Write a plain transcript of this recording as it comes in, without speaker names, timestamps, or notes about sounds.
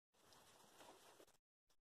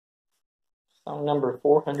Song number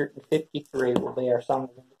 453 will be our song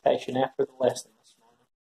of invitation after the lesson this morning.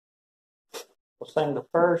 We'll sing the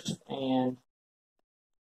first and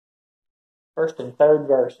third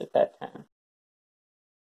verse at that time.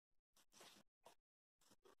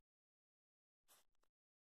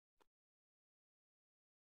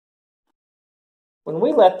 When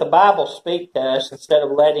we let the Bible speak to us instead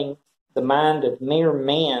of letting the mind of mere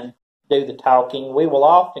men do the talking, we will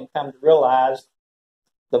often come to realize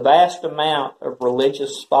the vast amount of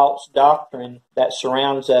religious false doctrine that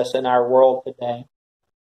surrounds us in our world today.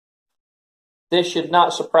 This should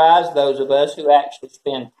not surprise those of us who actually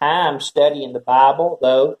spend time studying the Bible,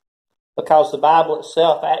 though, because the Bible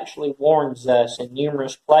itself actually warns us in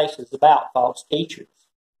numerous places about false teachers.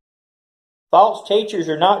 False teachers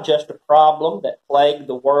are not just a problem that plague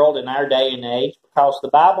the world in our day and age, because the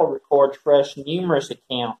Bible records for us numerous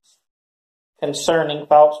accounts concerning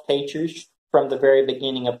false teachers from the very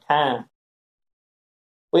beginning of time.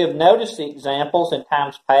 We have noticed the examples in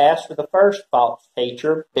times past of the first false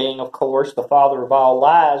teacher being, of course, the father of all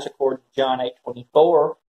lies, according to John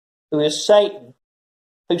 8:24, who is Satan,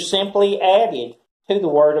 who simply added to the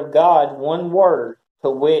Word of God one word to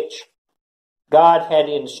which God had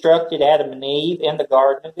instructed Adam and Eve in the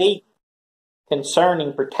Garden of Eden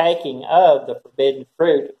concerning partaking of the forbidden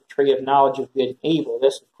fruit of the tree of knowledge of good and evil.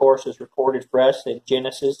 This, of course, is recorded for us in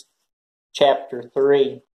Genesis chapter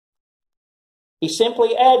 3. He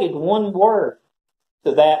simply added one word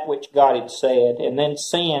to that which God had said, and then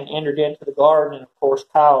sin entered into the garden and, of course,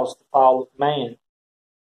 caused the fall of man.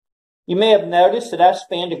 You may have noticed that I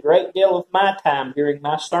spend a great deal of my time during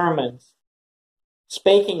my sermons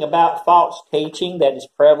speaking about false teaching that is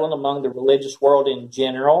prevalent among the religious world in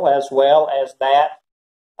general, as well as that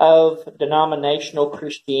of denominational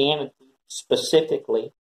Christianity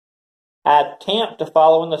specifically. I attempt to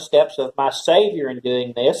follow in the steps of my Savior in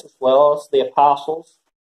doing this, as well as the apostles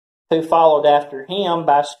who followed after him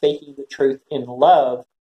by speaking the truth in love,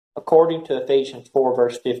 according to Ephesians 4,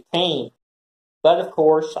 verse 15. But, of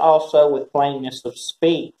course, also with plainness of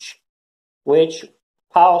speech, which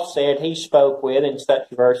Paul said he spoke with in such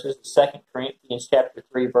verses as 2 Corinthians chapter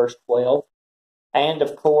 3, verse 12, and,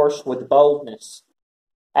 of course, with boldness.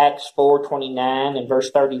 Acts 4:29 and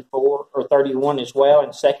verse 34 or 31 as well,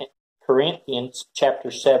 and 2 Corinthians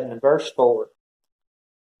chapter 7 and verse 4.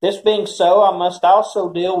 This being so, I must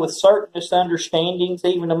also deal with certain misunderstandings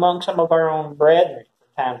even among some of our own brethren from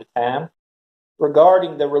time to time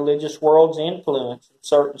regarding the religious world's influence in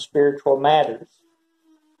certain spiritual matters.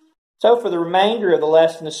 So for the remainder of the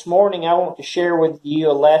lesson this morning, I want to share with you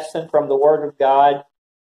a lesson from the Word of God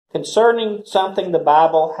concerning something the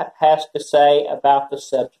Bible has to say about the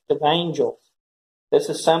subject of angels. This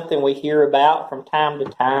is something we hear about from time to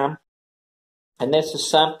time, and this is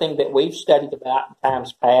something that we've studied about in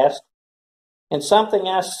times past, and something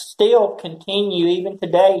I still continue even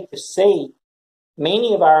today to see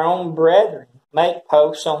many of our own brethren make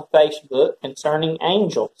posts on Facebook concerning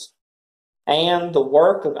angels and the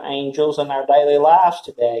work of angels in our daily lives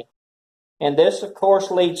today. And this, of course,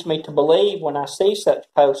 leads me to believe when I see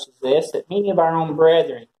such posts as this that many of our own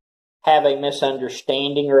brethren have a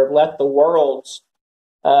misunderstanding or have let the world's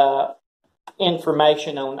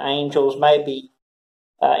information on angels maybe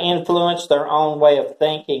influence their own way of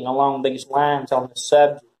thinking along these lines on the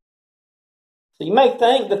subject. So you may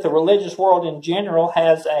think that the religious world in general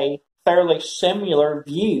has a fairly similar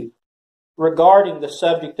view regarding the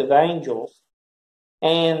subject of angels.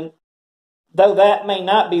 And though that may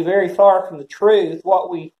not be very far from the truth, what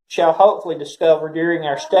we shall hopefully discover during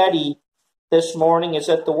our study this morning is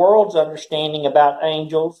that the world's understanding about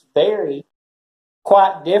angels vary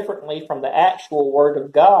quite differently from the actual Word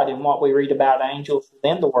of God and what we read about angels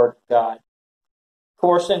within the Word of God. Of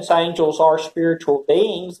course, since angels are spiritual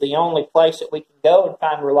beings, the only place that we can go and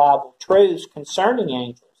find reliable truths concerning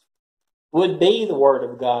angels would be the Word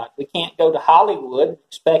of God. We can't go to Hollywood and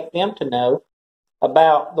expect them to know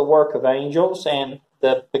about the work of angels and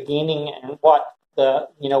the beginning and what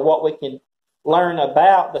we can learn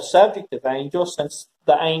about the subject of angels, since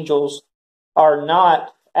the angels are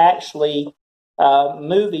not actually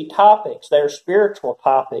movie topics. They're spiritual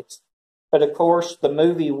topics. But of course, the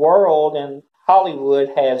movie world and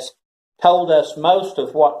Hollywood has told us most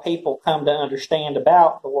of what people come to understand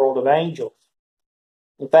about the world of angels.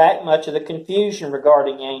 In fact, much of the confusion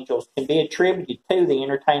regarding angels can be attributed to the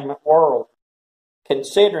entertainment world,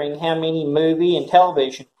 considering how many movie and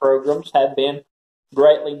television programs have been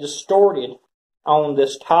greatly distorted on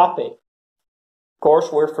this topic. Of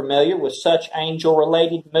course, we're familiar with such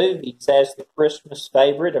angel-related movies as the Christmas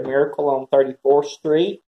favorite, A Miracle on 34th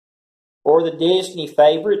Street, or the Disney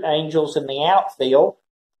favorite, Angels in the Outfield,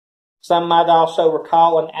 Some might also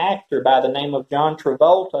recall an actor by the name of John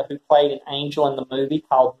Travolta who played an angel in the movie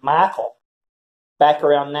called Michael back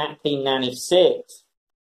around 1996.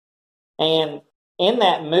 And in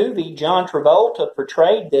that movie, John Travolta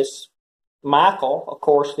portrayed this Michael, of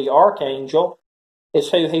course, the archangel, is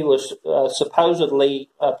who he was supposedly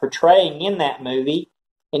portraying in that movie.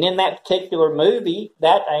 And in that particular movie,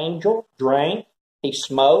 that angel drank, he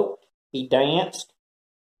smoked, he danced.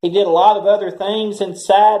 He did a lot of other things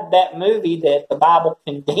inside that movie that the Bible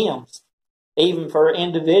condemns, even for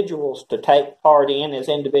individuals to take part in as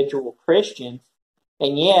individual Christians.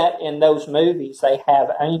 And yet, in those movies, they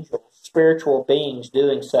have angels, spiritual beings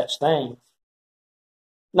doing such things.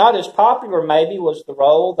 Not as popular, maybe, was the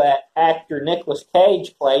role that actor Nicolas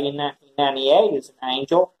Cage played in 1998 as an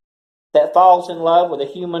angel that falls in love with a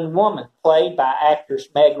human woman, played by actress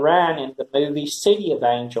Meg Ryan in the movie City of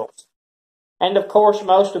Angels. And of course,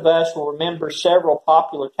 most of us will remember several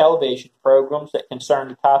popular television programs that concern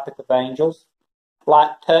the topic of angels,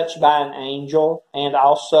 like Touched by an Angel, and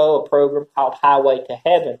also a program called Highway to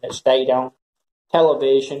Heaven that stayed on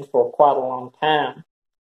television for quite a long time.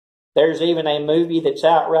 There's even a movie that's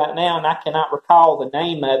out right now, and I cannot recall the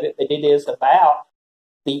name of it, but it is about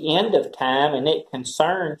the end of time, and it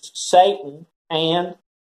concerns Satan and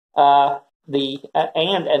an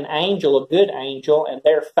angel, a good angel, and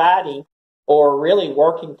they're fighting or really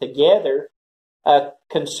working together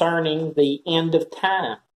concerning the end of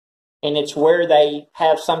time. And it's where they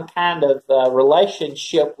have some kind of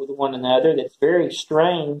relationship with one another that's very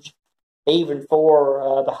strange, even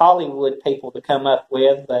for the Hollywood people to come up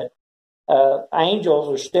with. But angels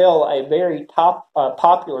are still a very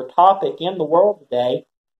popular topic in the world today.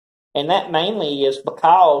 And that mainly is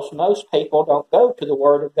because most people don't go to the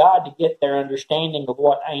Word of God to get their understanding of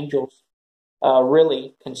what angels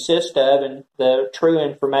really consist of and the true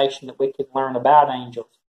information that we can learn about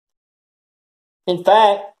angels. In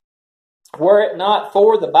fact, were it not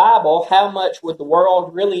for the Bible, how much would the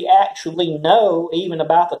world really actually know even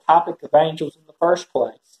about the topic of angels in the first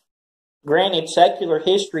place? Granted, secular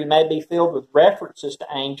history may be filled with references to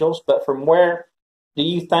angels, but from where do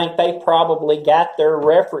you think they probably got their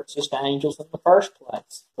references to angels in the first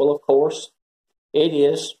place? Well, of course, it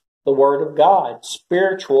is the Word of God,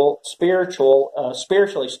 spiritually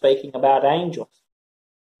speaking about angels.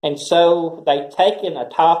 And so they've taken a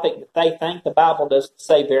topic that they think the Bible doesn't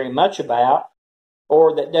say very much about,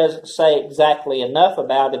 or that doesn't say exactly enough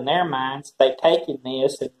about in their minds. They've taken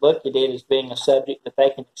this and looked at it as being a subject that they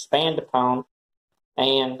can expand upon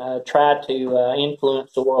and try to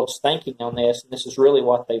influence the world's thinking on this. And this is really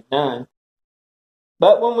what they've done.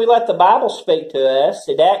 But when we let the Bible speak to us,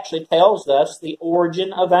 it actually tells us the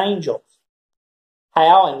origin of angels,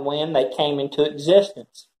 how and when they came into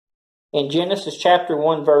existence. In Genesis chapter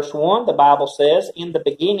 1, verse 1, the Bible says, "In the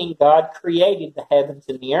beginning God created the heavens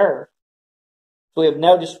and the earth." We have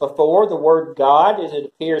noticed before, the word God, as it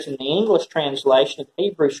appears in the English translation of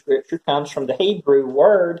Hebrew Scripture, comes from the Hebrew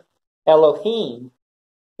word Elohim,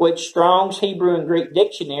 which Strong's Hebrew and Greek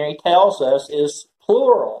dictionary tells us is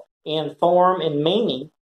plural in form and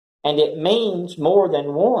meaning, and it means more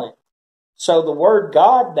than one. So the word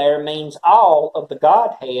God there means all of the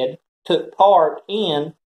Godhead took part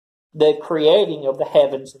in the creating of the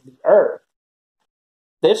heavens and the earth.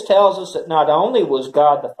 This tells us that not only was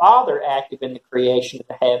God the Father active in the creation of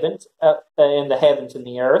the heavens, and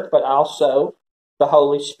the earth, but also the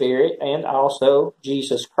Holy Spirit and also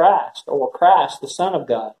Jesus Christ, or Christ, the Son of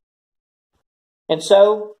God. And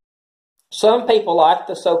so, some people, like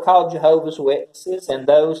the so-called Jehovah's Witnesses and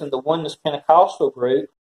those in the Oneness Pentecostal group,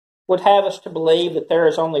 would have us to believe that there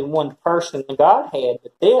is only one person in the Godhead,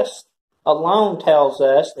 but this alone tells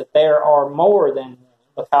us that there are more than one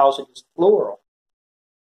because it is plural.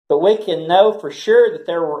 But we can know for sure that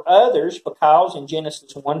there were others because in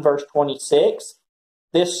Genesis 1 verse 26,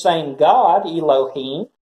 this same God, Elohim,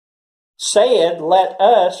 said, "Let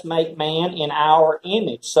us make man in our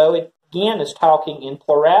image." So it again is talking in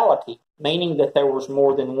plurality, meaning that there was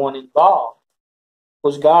more than one involved.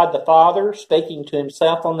 Was God the Father speaking to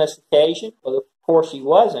himself on this occasion? Well, of course he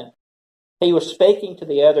wasn't. He was speaking to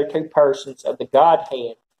the other two persons of the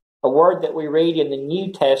Godhead, a word that we read in the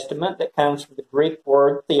New Testament that comes from the Greek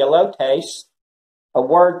word theolotes, a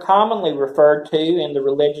word commonly referred to in the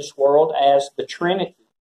religious world as the Trinity,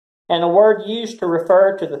 and a word used to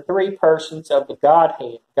refer to the three persons of the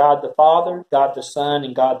Godhead, God the Father, God the Son,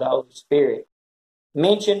 and God the Holy Spirit.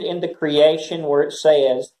 Mentioned in the creation where it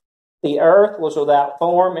says, "The earth was without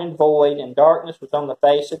form and void, and darkness was on the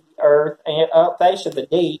face of the earth, and face of the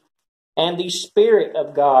deep, and the Spirit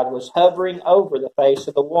of God was hovering over the face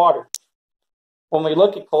of the waters." When we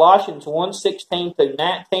look at Colossians 1:16 through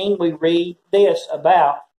 19, we read this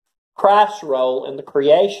about Christ's role in the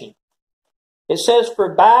creation. It says, "For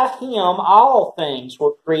by him all things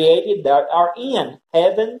were created that are in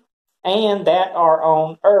heaven and that are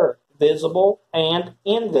on earth, visible and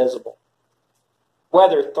invisible,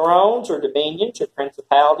 whether thrones or dominions or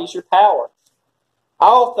principalities or powers.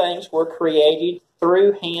 All things were created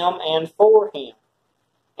through him and for him.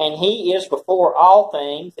 And he is before all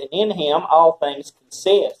things, and in him all things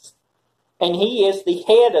consist. And he is the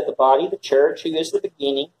head of the body, the church, who is the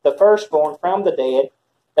beginning, the firstborn from the dead,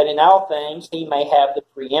 that in all things he may have the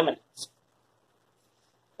preeminence."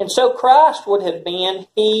 And so Christ would have been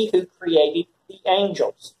he who created the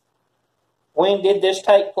angels. When did this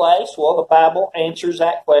take place? Well, the Bible answers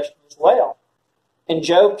that question as well. In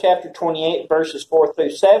Job chapter 28, verses 4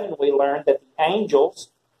 through 7, we learn that the angels,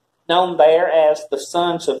 known there as the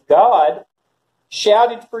sons of God,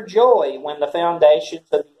 shouted for joy when the foundations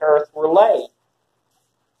of the earth were laid,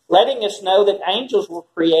 letting us know that angels were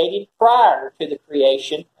created prior to the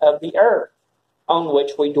creation of the earth on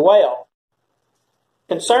which we dwell.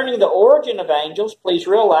 Concerning the origin of angels, please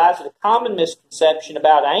realize that a common misconception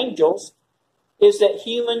about angels is that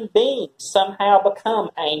human beings somehow become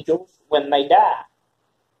angels when they die.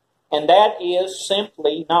 And that is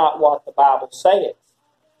simply not what the Bible says.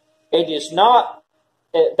 It is not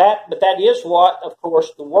that, but that is what, of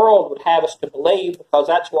course, the world would have us to believe, because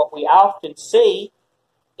that's what we often see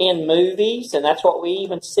in movies, and that's what we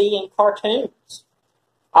even see in cartoons.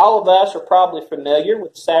 All of us are probably familiar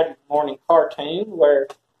with the Saturday morning cartoon where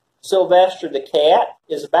Sylvester the cat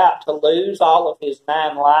is about to lose all of his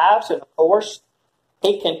 9 lives, and of course,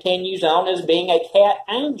 he continues on as being a cat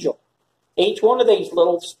angel. Each one of these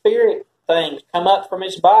little spirit things come up from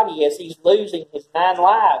his body as he's losing his 9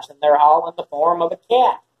 lives, and they're all in the form of a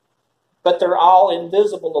cat. But they're all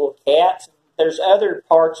invisible little cats. There's other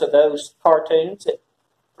parts of those cartoons that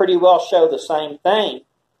pretty well show the same thing.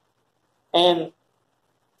 And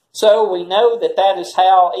so we know that that is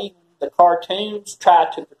how even the cartoons try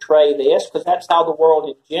to portray this, because that's how the world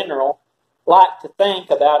in general like to think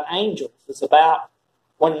about angels. It's about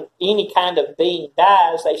when any kind of being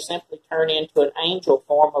dies, they simply turn into an angel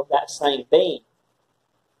form of that same being.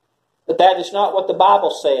 But that is not what the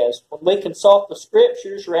Bible says. When we consult the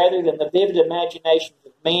Scriptures rather than the vivid imaginations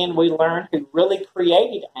of men, we learn who really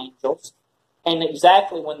created angels and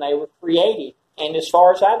exactly when they were created. And as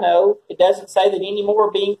far as I know, it doesn't say that any more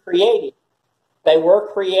are being created. They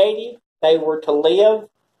were created. They were to live.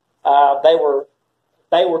 They were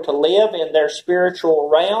to live in their spiritual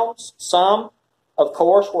realms. Some, of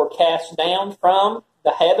course, were cast down from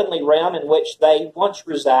the heavenly realm in which they once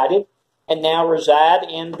resided, and now reside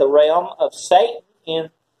in the realm of Satan,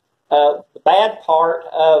 in the bad part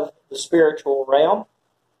of the spiritual realm.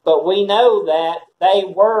 But we know that they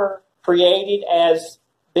were created as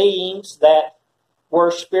beings that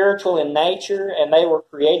were spiritual in nature, and they were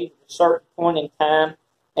created at a certain point in time,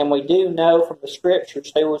 and we do know from the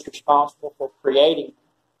Scriptures who was responsible for creating them.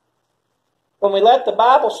 When we let the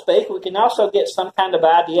Bible speak, we can also get some kind of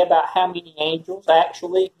idea about how many angels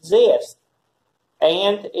actually exist.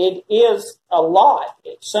 And it is a lot,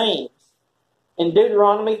 it seems. In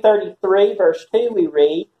Deuteronomy 33, verse 2, we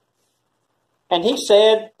read, "And he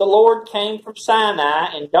said, the Lord came from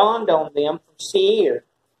Sinai and dawned on them from Seir.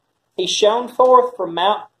 He shone forth from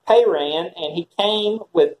Mount Paran, and he came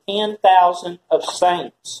with 10,000 of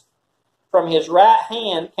saints. From his right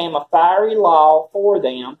hand came a fiery law for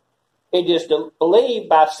them." It is believed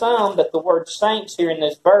by some that the word saints here in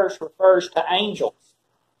this verse refers to angels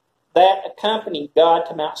that accompanied God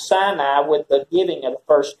to Mount Sinai with the giving of the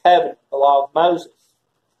first covenant, the law of Moses.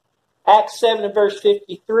 Acts 7 and verse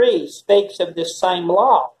 53 speaks of this same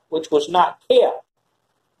law, which was not kept,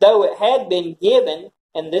 though it had been given,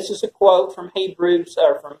 and this is a quote from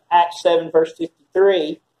from Acts 7 verse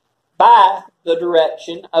 53, by the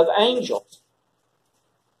direction of angels.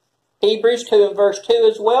 Hebrews 2 and verse 2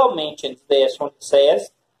 as well mentions this when it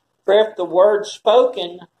says, "For if the word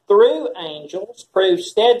spoken through angels proves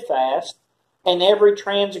steadfast, and every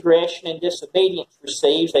transgression and disobedience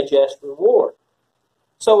receives a just reward."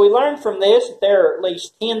 So we learn from this that there are at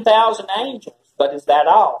least 10,000 angels, but is that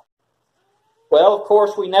all? Well, of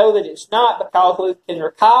course, we know that it's not, because we can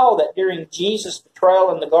recall that during Jesus' betrayal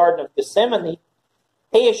in the Garden of Gethsemane,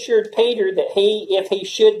 he assured Peter that if he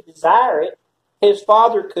should desire it, his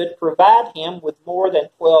Father could provide him with more than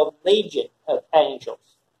 12 legion of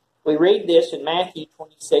angels. We read this in Matthew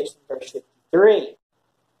 26 and verse 53.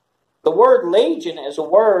 The word legion is a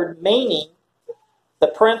word meaning the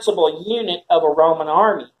principal unit of a Roman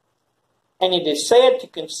army. and it is said to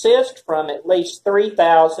consist from at least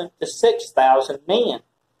 3,000 to 6,000 men.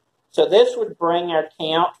 So this would bring our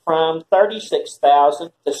count from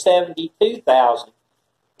 36,000 to 72,000.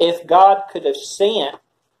 If God could have sent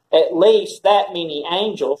at least that many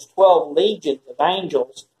angels, 12 legions of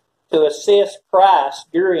angels, to assist Christ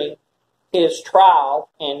during his trial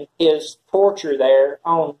and his torture there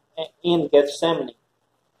in Gethsemane.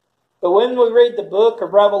 But when we read the book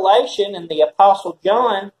of Revelation and the Apostle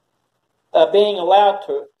John being allowed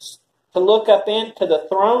to look up into the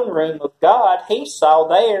throne room of God, he saw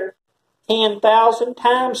there 10,000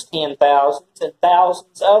 times 10,000s and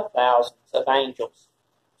thousands of angels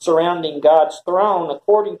surrounding God's throne,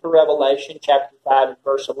 according to Revelation chapter 5 and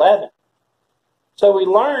verse 11. So we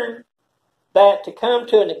learn that to come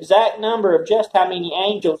to an exact number of just how many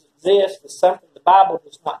angels exist is something the Bible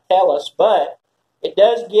does not tell us, but it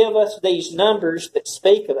does give us these numbers that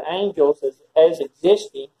speak of angels as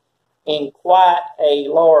existing in quite a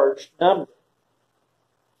large number.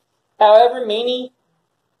 However, many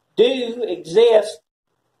do exist,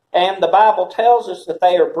 and the Bible tells us that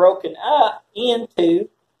they are broken up into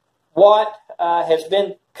what has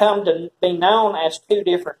come to be known as two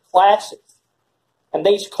different classes. And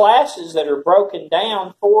these classes that are broken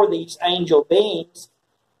down for these angel beings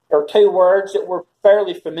are two words that we're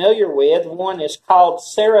fairly familiar with. One is called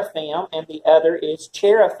seraphim, and the other is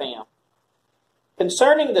cherubim.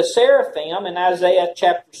 Concerning the seraphim, in Isaiah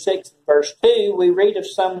chapter 6 and verse 2, we read of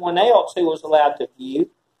someone else who was allowed to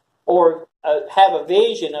view or have a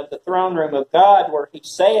vision of the throne room of God, where he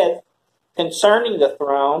said concerning the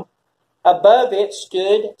throne, above it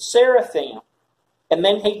stood seraphim. And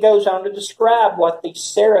then he goes on to describe what these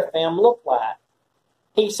seraphim look like.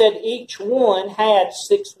 He said each one had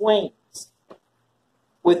 6 wings.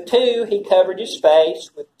 With 2 he covered his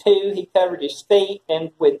face, with 2 he covered his feet,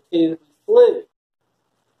 and with 2 he flew.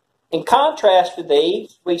 In contrast to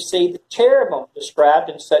these, we see the cherubim described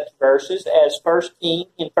in such verses as 1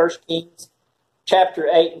 Kings chapter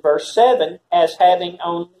 8 and verse 7 as having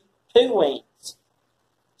only 2 wings.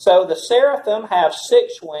 So the seraphim have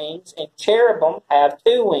 6 wings and cherubim have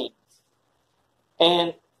 2 wings.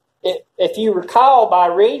 And if you recall by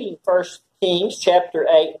reading 1 Kings chapter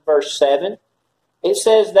 8 and verse 7, it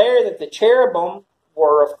says there that the cherubim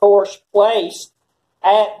were of course placed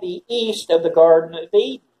at the east of the Garden of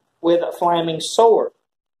Eden with a flaming sword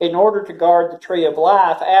in order to guard the tree of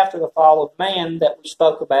life after the fall of man that we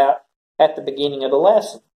spoke about at the beginning of the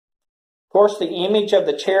lesson. Of course, the image of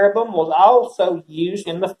the cherubim was also used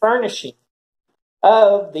in the furnishing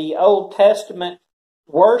of the Old Testament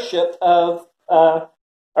worship of,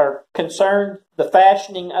 or concerned the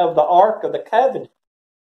fashioning of the Ark of the Covenant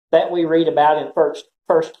that we read about in 1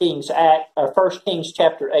 Kings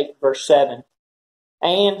chapter 8, verse 7.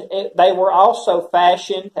 And they were also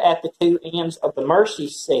fashioned at the 2 ends of the mercy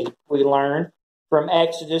seat, we learn from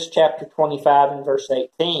Exodus chapter 25 and verse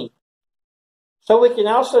 18. So we can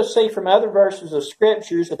also see from other verses of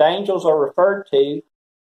Scriptures that angels are referred to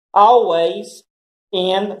always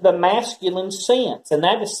in the masculine sense. And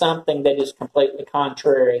that is something that is completely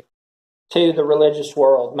contrary to the religious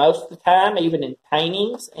world. Most of the time, even in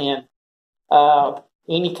paintings and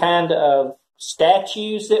any kind of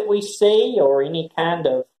statues that we see or any kind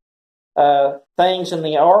of things in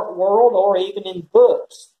the art world or even in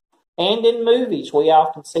books and in movies, we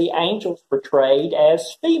often see angels portrayed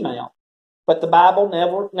as female. But the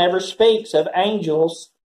Bible never speaks of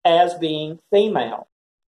angels as being female.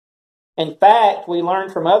 In fact, we learn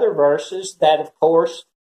from other verses that, of course,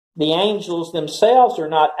 the angels themselves are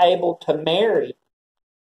not able to marry.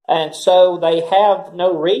 And so they have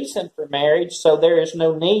no reason for marriage, so there is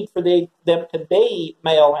no need for them to be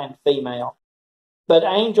male and female. But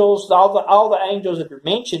angels, all the angels that are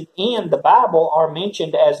mentioned in the Bible are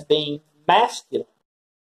mentioned as being masculine.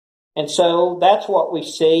 And so that's what we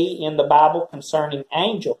see in the Bible concerning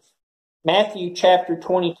angels. Matthew chapter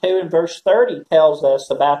 22 and verse 30 tells us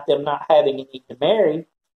about them not having a need to marry.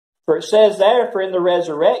 For it says there, for in the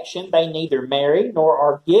resurrection they neither marry nor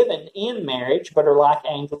are given in marriage, but are like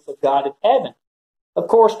angels of God in heaven. Of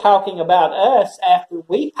course, talking about us after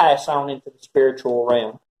we pass on into the spiritual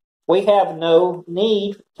realm. We have no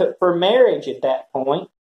need for marriage at that point,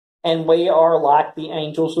 and we are like the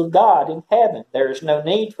angels of God in heaven. There is no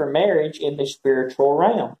need for marriage in the spiritual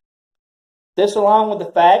realm. This, along with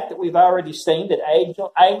the fact that we've already seen that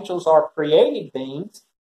angels are created beings,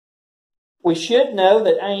 we should know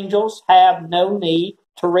that angels have no need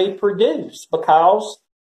to reproduce because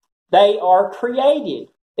they are created.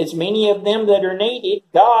 As many of them that are needed,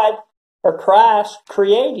 God or Christ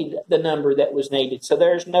created the number that was needed. So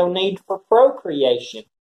there's no need for procreation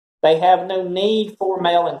They have no need for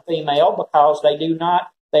male and female because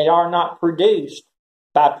they are not produced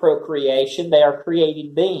by procreation. They are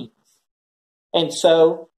created beings. And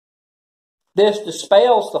so this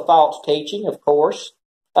dispels the false teaching, of course,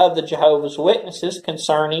 of the Jehovah's Witnesses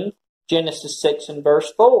concerning Genesis 6 and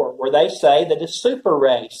verse 4, where they say that a super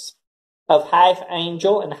race of half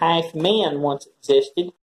angel and half men once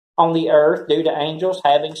existed on the earth due to angels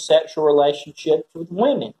having sexual relationships with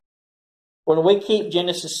women. When we keep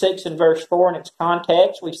Genesis 6 and verse 4 in its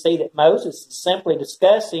context, we see that Moses is simply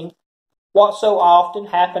discussing what so often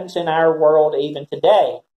happens in our world even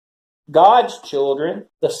today. God's children,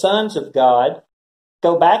 the sons of God,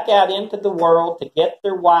 go back out into the world to get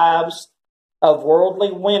their wives of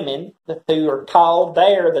worldly women, who are called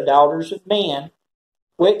there the daughters of men,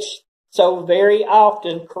 which so very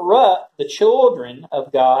often corrupt the children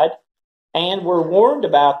of God. And we're warned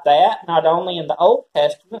about that not only in the Old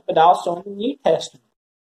Testament, but also in the New Testament.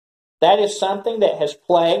 That is something that has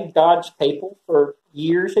plagued God's people for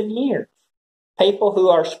years and years. People who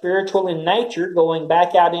are spiritual in nature going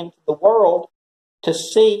back out into the world to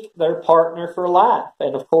seek their partner for life.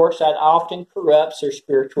 And of course, that often corrupts their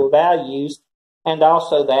spiritual values and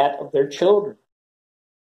also that of their children.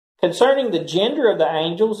 Concerning the gender of the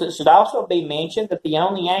angels, it should also be mentioned that the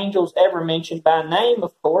only angels ever mentioned by name,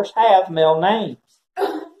 of course, have male names.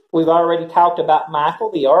 We've already talked about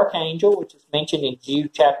Michael, the archangel, which is mentioned in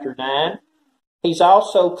Jude chapter 9. He's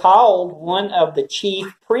also called one of the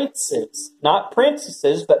chief princes, not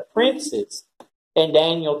princesses, but princes, in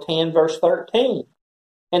Daniel 10, verse 13.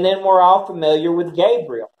 And then we're all familiar with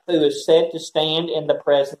Gabriel, who is said to stand in the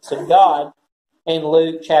presence of God in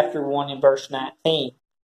Luke chapter 1 and verse 19.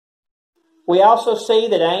 We also see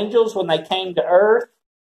that angels, when they came to earth,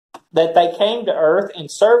 in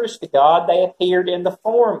service to God, they appeared in the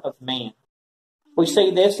form of men. We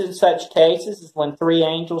see this in such cases as when 3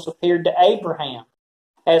 angels appeared to Abraham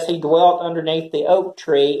as he dwelt underneath the oak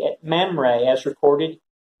tree at Mamre, as recorded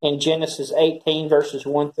in Genesis 18, verses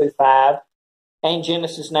 1 through 5, and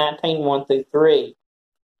Genesis 19, 1 through 3.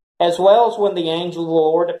 As well as when the angel of the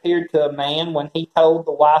Lord appeared to a man when he told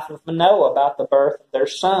the wife of Manoah about the birth of their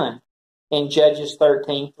son, in Judges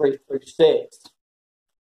 13, 3 through 6.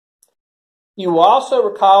 You will also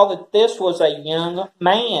recall that there was a young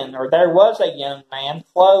man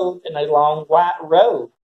clothed in a long white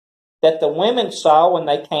robe that the women saw when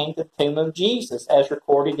they came to the tomb of Jesus, as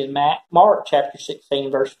recorded in Mark chapter 16,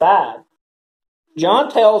 verse 5. John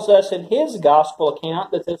tells us in his gospel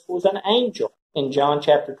account that this was an angel in John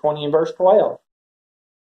chapter 20 and verse 12.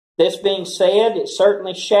 This being said, it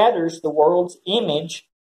certainly shatters the world's image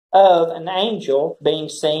of an angel being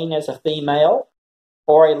seen as a female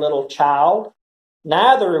or a little child,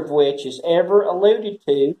 neither of which is ever alluded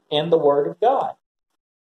to in the Word of God.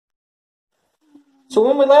 So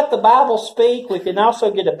when we let the Bible speak, we can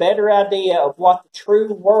also get a better idea of what the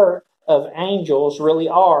true work of angels really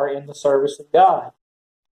are in the service of God.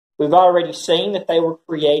 We've already seen that they were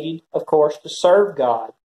created, of course, to serve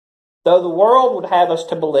God, though the world would have us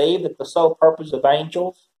to believe that the sole purpose of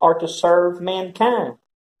angels are to serve mankind.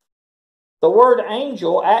 The word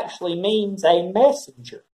angel actually means a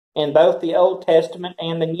messenger in both the Old Testament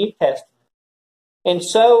and the New Testament. And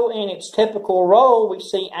so, in its typical role, we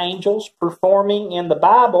see angels performing in the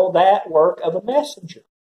Bible that work of a messenger.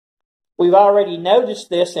 We've already noticed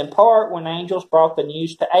this in part when angels brought the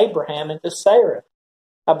news to Abraham and to Sarah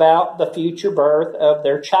about the future birth of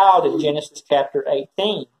their child in Genesis chapter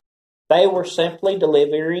 18. They were simply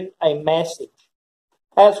delivering a message,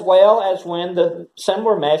 as well as when the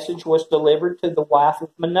similar message was delivered to the wife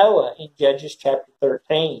of Manoah in Judges chapter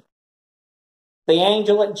 13. The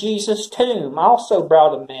angel at Jesus' tomb also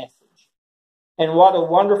brought a message. And what a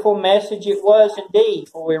wonderful message it was indeed,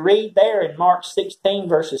 for we read there in Mark 16,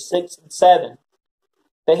 verses 6 and 7,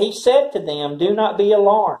 that he said to them, "Do not be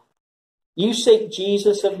alarmed. You seek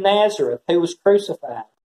Jesus of Nazareth, who was crucified.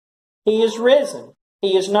 He is risen.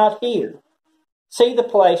 He is not here. See the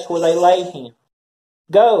place where they laid him.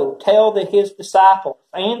 Go, tell his disciples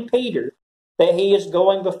and Peter that he is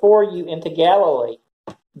going before you into Galilee.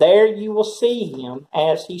 There you will see him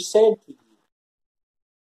as he said to you."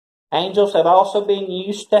 Angels have also been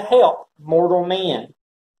used to help mortal men,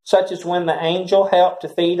 such as when the angel helped to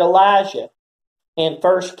feed Elijah in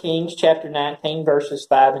 1 Kings chapter 19, verses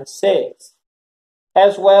 5 and 6,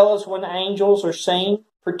 as well as when angels are seen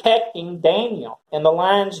protecting Daniel in the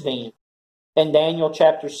lion's den in Daniel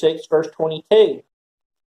chapter 6, verse 22.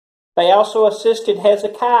 They also assisted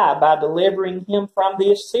Hezekiah by delivering him from the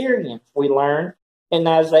Assyrians, we learn in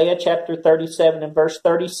Isaiah chapter 37 and verse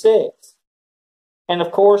 36. And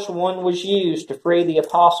of course, one was used to free the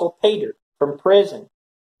apostle Peter from prison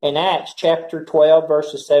in Acts chapter 12,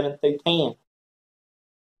 verses 7 through 10.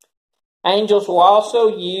 Angels were also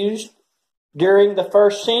used during the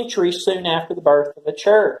first century, soon after the birth of the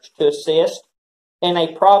church, to assist in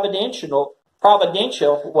a providential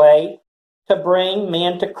way to bring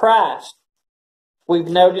men to Christ. We've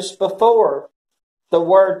noticed before the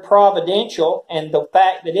word providential and the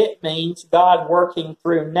fact that it means God working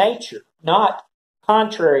through nature, not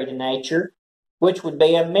contrary to nature, which would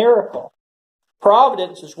be a miracle.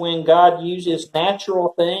 Providence is when God uses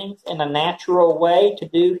natural things in a natural way to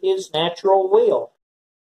do His natural will.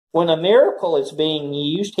 When a miracle is being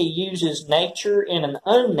used, He uses nature in an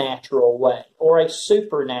unnatural way or a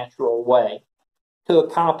supernatural way to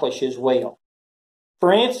accomplish His will.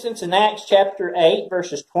 For instance, in Acts chapter 8,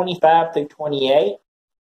 verses 25 through 28,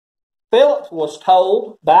 Philip was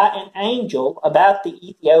told by an angel about the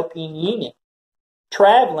Ethiopian eunuch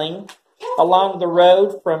traveling along the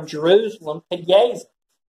road from Jerusalem to Gaza,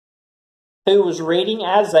 who was reading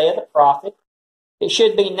Isaiah the prophet. It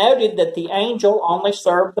should be noted that the angel only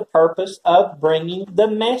served the purpose of bringing the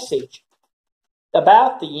message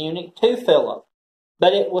about the eunuch to Philip.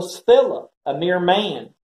 But it was Philip, a mere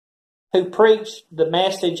man, who preached the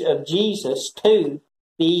message of Jesus to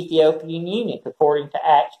the Ethiopian eunuch, according to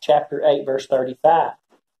Acts chapter 8, verse 35.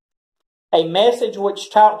 A message which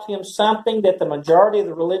taught him something that the majority of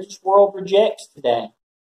the religious world rejects today: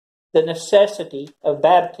 the necessity of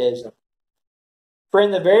baptism. For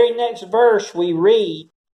in the very next verse we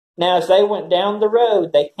read, "Now as they went down the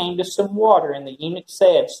road, they came to some water, and the eunuch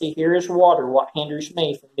said, 'See, here is water. What hinders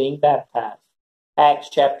me from being baptized?'" Acts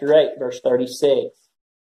chapter 8, verse 36.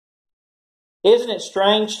 Isn't it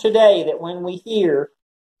strange today that when we hear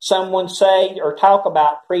someone say or talk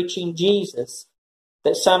about preaching Jesus,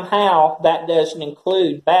 that somehow that doesn't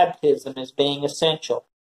include baptism as being essential?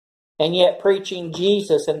 And yet preaching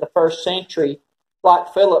Jesus in the first century,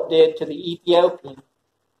 like Philip did to the Ethiopian,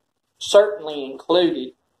 certainly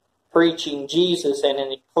included preaching Jesus, and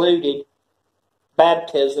it included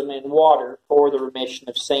baptism in water for the remission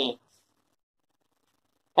of sins.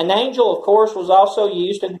 An angel, of course, was also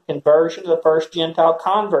used in the conversion of the first Gentile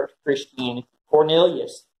convert to Christianity,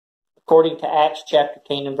 Cornelius, according to Acts chapter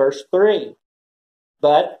 10 and verse 3.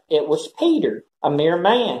 But it was Peter, a mere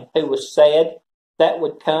man, who was said that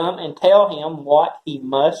would come and tell him what he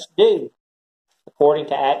must do, according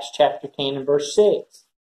to Acts chapter 10 and verse 6,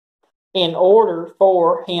 in order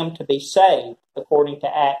for him to be saved, according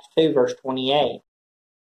to Acts 2 verse 28.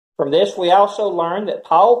 From this we also learn that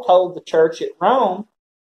Paul told the church at Rome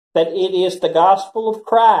that it is the gospel of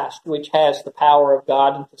Christ which has the power of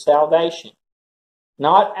God unto salvation,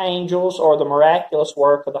 not angels or the miraculous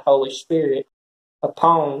work of the Holy Spirit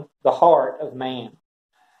upon the heart of man.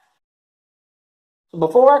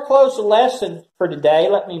 Before I close the lesson for today,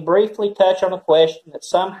 let me briefly touch on a question that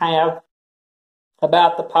some have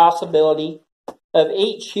about the possibility of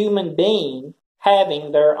each human being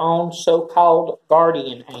having their own so-called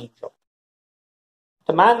guardian angel.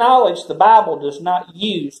 To my knowledge, the Bible does not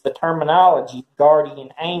use the terminology guardian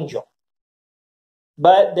angel.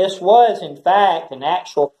 But this was, in fact, an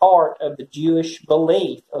actual part of the Jewish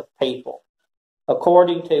belief of people,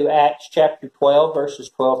 according to Acts chapter 12, verses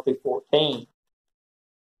 12 through 14.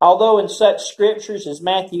 Although in such scriptures as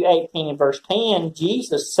Matthew 18 and verse 10,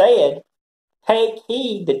 Jesus said, "Take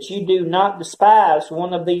heed that you do not despise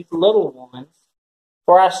one of these little ones,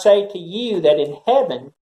 for I say to you that in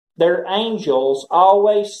heaven their angels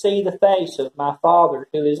always see the face of my Father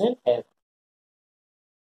who is in heaven."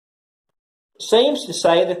 It seems to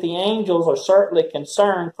say that the angels are certainly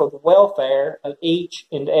concerned for the welfare of each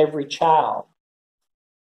and every child.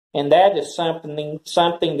 And that is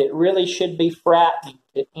something that really should be frightening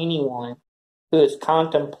to anyone who is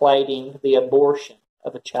contemplating the abortion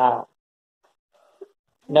of a child,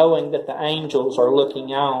 knowing that the angels are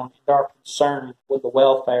looking on and are concerned with the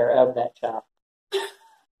welfare of that child.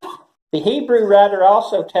 The Hebrew writer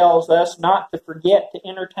also tells us not to forget to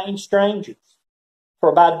entertain strangers,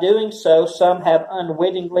 for by doing so some have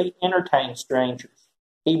unwittingly entertained strangers.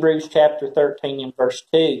 Hebrews chapter 13 and verse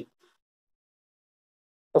 2.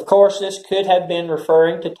 Of course, this could have been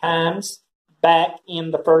referring to times back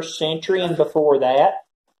in the first century and before that,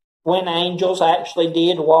 when angels actually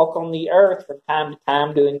did walk on the earth from time to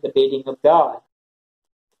time doing the bidding of God.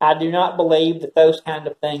 I do not believe that those kind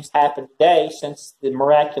of things happen today, since the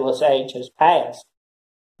miraculous age has passed.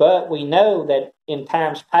 But we know that in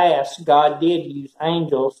times past, God did use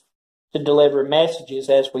angels to deliver messages,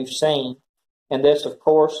 as we've seen. And this, of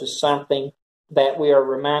course, is something that we are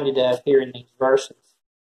reminded of here in these verses.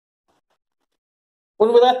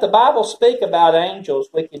 When we let the Bible speak about angels,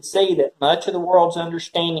 we can see that much of the world's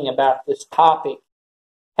understanding about this topic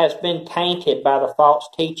has been tainted by the false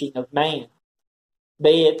teaching of man,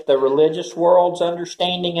 be it the religious world's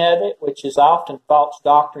understanding of it, which is often false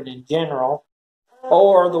doctrine in general,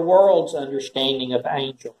 or the world's understanding of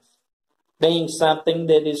angels, being something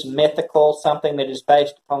that is mythical, something that is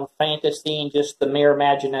based upon fantasy and just the mere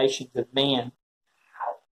imaginations of men.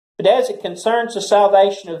 But as it concerns the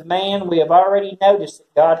salvation of man, we have already noticed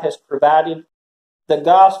that God has provided the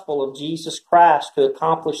gospel of Jesus Christ to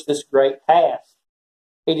accomplish this great task.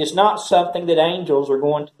 It is not something that angels are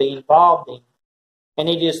going to be involved in, and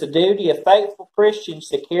it is the duty of faithful Christians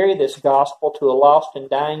to carry this gospel to a lost and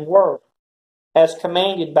dying world, as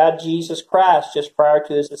commanded by Jesus Christ just prior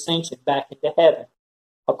to his ascension back into heaven,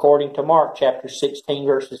 according to Mark chapter 16,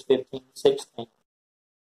 verses 15 and 16.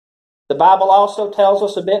 The Bible also tells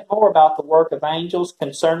us a bit more about the work of angels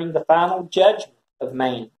concerning the final judgment of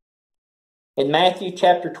man. In Matthew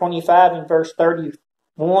chapter 25 and verse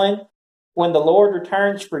 31, when the Lord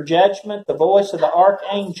returns for judgment, the voice of the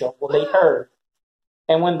archangel will be heard.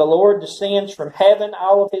 And when the Lord descends from heaven,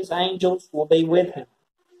 all of his angels will be with him.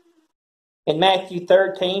 In Matthew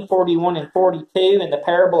 13, 41 and 42, in the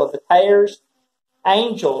parable of the tares,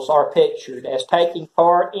 angels are pictured as taking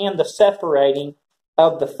part in the separating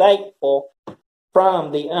of the faithful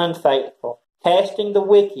from the unfaithful, casting the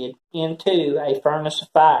wicked into a furnace of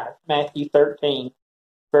fire. Matthew 13,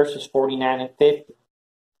 verses 49 and 50.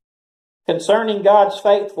 Concerning God's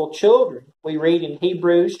faithful children, we read in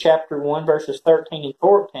Hebrews chapter 1, verses 13 and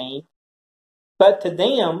 14, but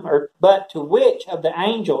to which of the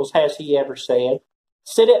angels has he ever said,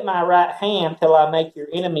 sit at my right hand till I make your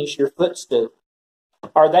enemies your footstool?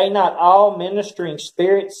 Are they not all ministering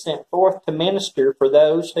spirits sent forth to minister for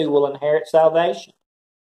those who will inherit salvation?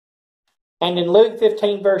 And in Luke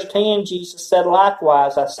 15, verse 10, Jesus said,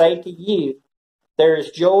 likewise, I say to you, there is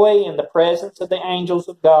joy in the presence of the angels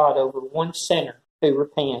of God over one sinner who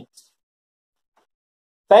repents.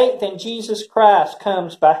 Faith in Jesus Christ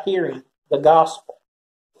comes by hearing the gospel.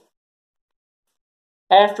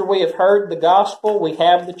 After we have heard the gospel, we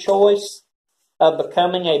have the choice of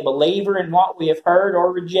becoming a believer in what we have heard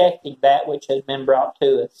or rejecting that which has been brought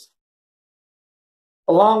to us.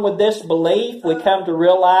 Along with this belief, we come to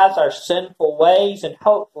realize our sinful ways and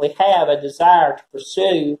hopefully have a desire to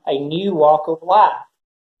pursue a new walk of life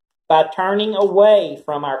by turning away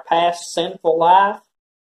from our past sinful life,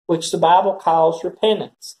 which the Bible calls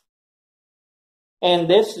repentance. And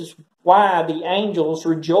this is why the angels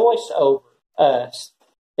rejoice over us.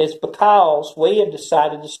 It's because we have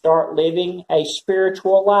decided to start living a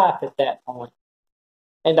spiritual life at that point.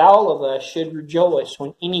 And all of us should rejoice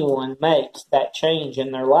when anyone makes that change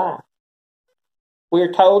in their life. We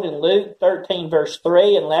are told in Luke 13, verse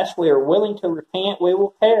 3, unless we are willing to repent, we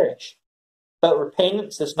will perish. But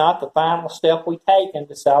repentance is not the final step we take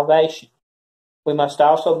into salvation. We must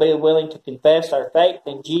also be willing to confess our faith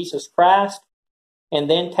in Jesus Christ and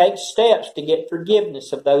then take steps to get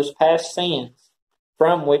forgiveness of those past sins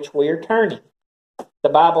from which we are turning. The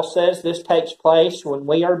Bible says this takes place when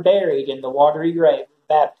we are buried in the watery grave of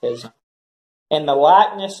baptism, in the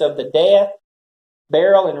likeness of the death,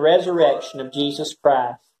 burial, and resurrection of Jesus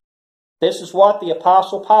Christ. This is what the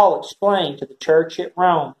Apostle Paul explained to the church at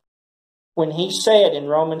Rome when he said in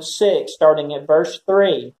Romans 6, starting at verse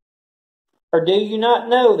 3, or do you not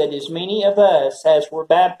know that as many of us as were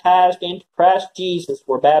baptized into Christ Jesus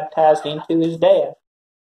were baptized into his death?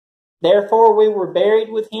 Therefore we were buried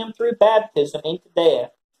with him through baptism into death,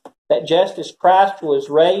 that just as Christ was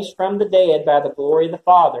raised from the dead by the glory of the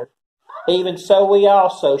Father, even so we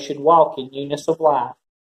also should walk in newness of life.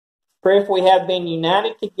 For if we have been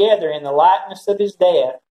united together in the likeness of his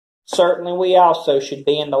death, certainly we also should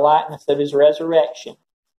be in the likeness of his resurrection.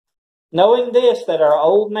 Knowing this, that our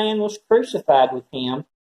old man was crucified with him,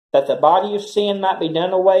 that the body of sin might be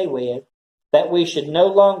done away with, that we should no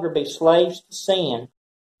longer be slaves to sin,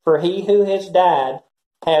 for he who has died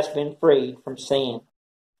has been freed from sin.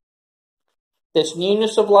 This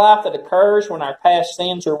newness of life that occurs when our past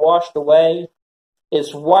sins are washed away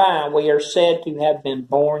is why we are said to have been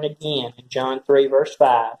born again in John 3, verse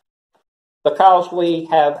 5. Because we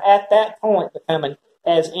have at that point become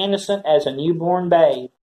as innocent as a newborn babe,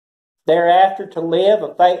 thereafter to live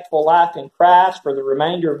a faithful life in Christ for the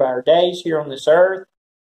remainder of our days here on this earth,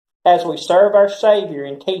 as we serve our Savior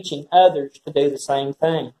in teaching others to do the same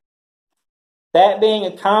thing. That being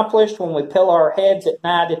accomplished when we pillow our heads at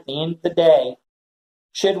night at the end of the day,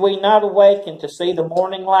 should we not awaken to see the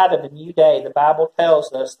morning light of a new day, the Bible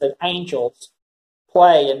tells us that angels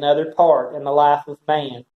play another part in the life of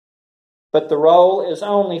man. But the role is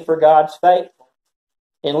only for God's faithful.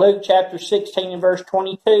 In Luke chapter 16 and verse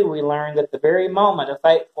 22, we learn that the very moment a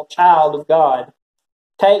faithful child of God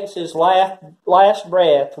takes his last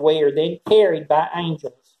breath, we are then carried by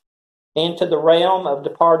angels into the realm of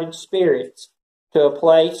departed spirits, to a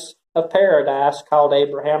place of paradise called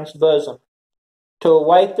Abraham's bosom, to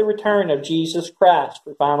await the return of Jesus Christ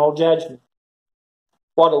for final judgment.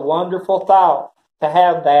 What a wonderful thought to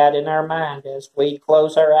have that in our mind as we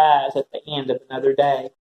close our eyes at the end of another day.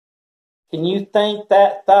 Can you think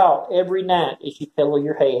that thought every night as you pillow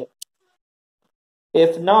your head?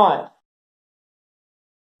 If not,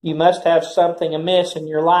 you must have something amiss in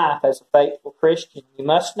your life as a faithful Christian. You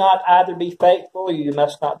must not either be faithful or you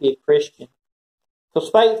must not be a Christian. Because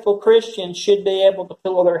faithful Christians should be able to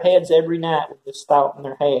pillow their heads every night with this thought in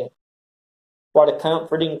their head. What a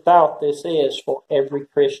comforting thought this is for every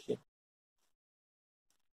Christian.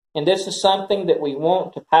 And this is something that we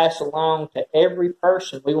want to pass along to every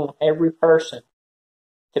person. We want every person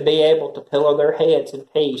to be able to pillow their heads in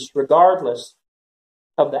peace, regardless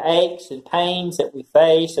of the aches and pains that we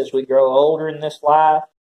face as we grow older in this life,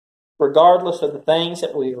 regardless of the things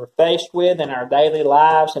that we are faced with in our daily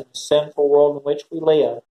lives in the sinful world in which we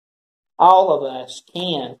live. All of us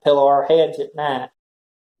can pillow our heads at night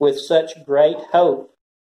with such great hope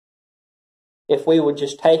if we would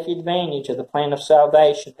just take advantage of the plan of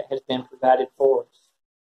salvation that has been provided for us.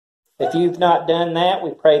 If you've not done that,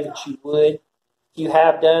 we pray that you would. If you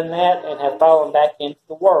have done that and have fallen back into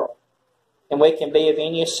the world, and we can be of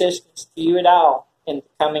any assistance to you at all in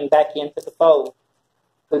coming back into the fold,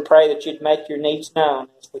 we pray that you'd make your needs known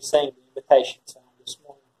as we sing the invitation song.